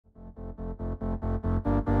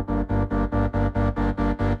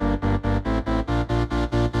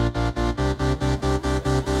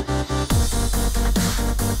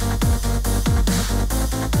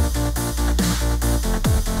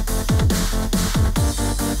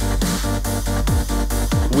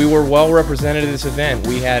we were well represented at this event.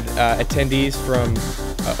 We had attendees from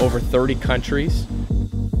over 30 countries.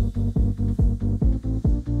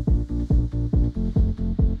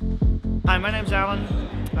 Hi, my name's Alan.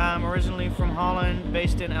 I'm originally from Holland,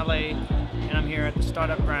 based in LA, and I'm here at the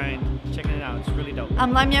Startup Grind, checking it out. It's really dope.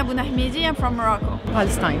 I'm Lamia Bounahmidi. I'm from Morocco.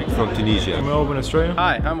 Palestine. From Tunisia. Melbourne, Australia.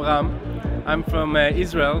 Hi, I'm Ram. I'm from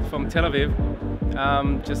Israel, from Tel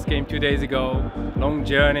Aviv. Just came 2 days ago. Long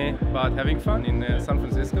journey, but having fun in San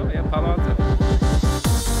Francisco. Yeah, Palo Alto.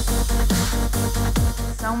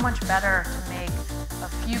 So much better to make a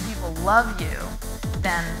few people love you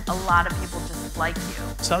than a lot of people just like you.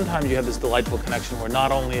 Sometimes you have this delightful connection where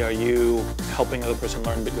not only are you helping another person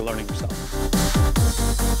learn, but you're learning yourself.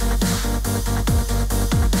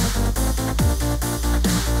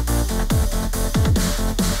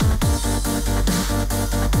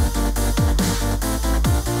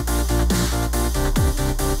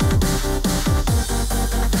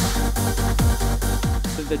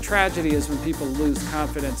 The tragedy is when people lose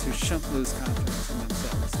confidence who shouldn't lose confidence in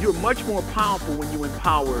themselves. You're much more powerful when you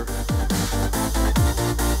empower.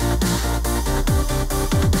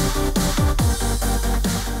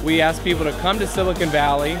 We asked people to come to Silicon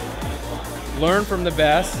Valley, learn from the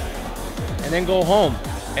best, and then go home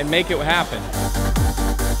and make it happen.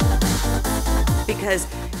 Because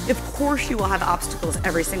of course you will have obstacles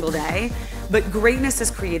every single day, but greatness is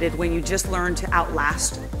created when you just learn to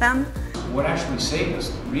outlast them. What actually saved us,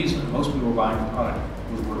 the reason most people were buying the product,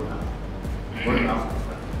 was word of mouth. Word of mouth.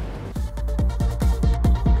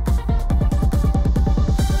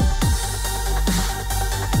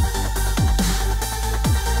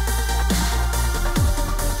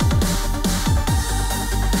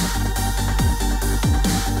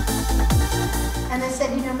 And they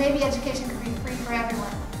said, you know, maybe education could be free for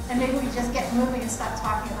everyone. And maybe we just get moving and stop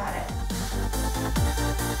talking about it.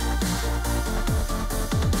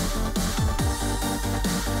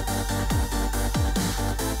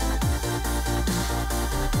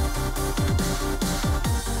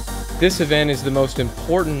 This event is the most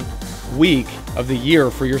important week of the year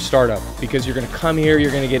for your startup because you're going to come here, you're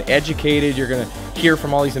going to get educated, you're going to hear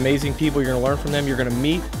from all these amazing people, you're going to learn from them, you're going to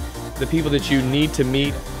meet the people that you need to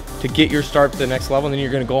meet to get your startup to the next level, and then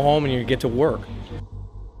you're going to go home and you get to work.